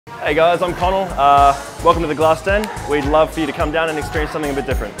Hey guys, I'm Connell. Welcome to the Glass Den. We'd love for you to come down and experience something a bit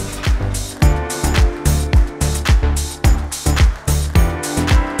different.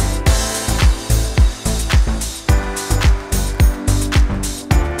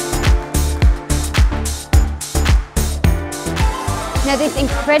 Now this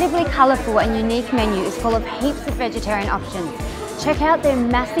incredibly colourful and unique menu is full of heaps of vegetarian options. Check out their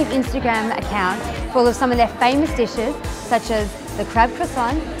massive Instagram account full of some of their famous dishes such as the crab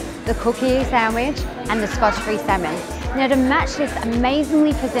croissant, the cookie sandwich and the Scotch-free salmon. Now to match this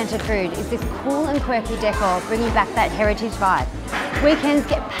amazingly presented food is this cool and quirky decor bringing back that heritage vibe. Weekends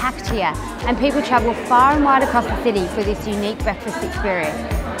get packed here and people travel far and wide across the city for this unique breakfast experience.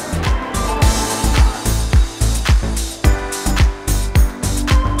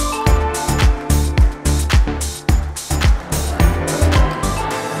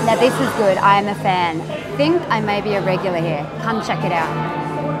 Now this is good, I am a fan. Think I may be a regular here. Come check it out.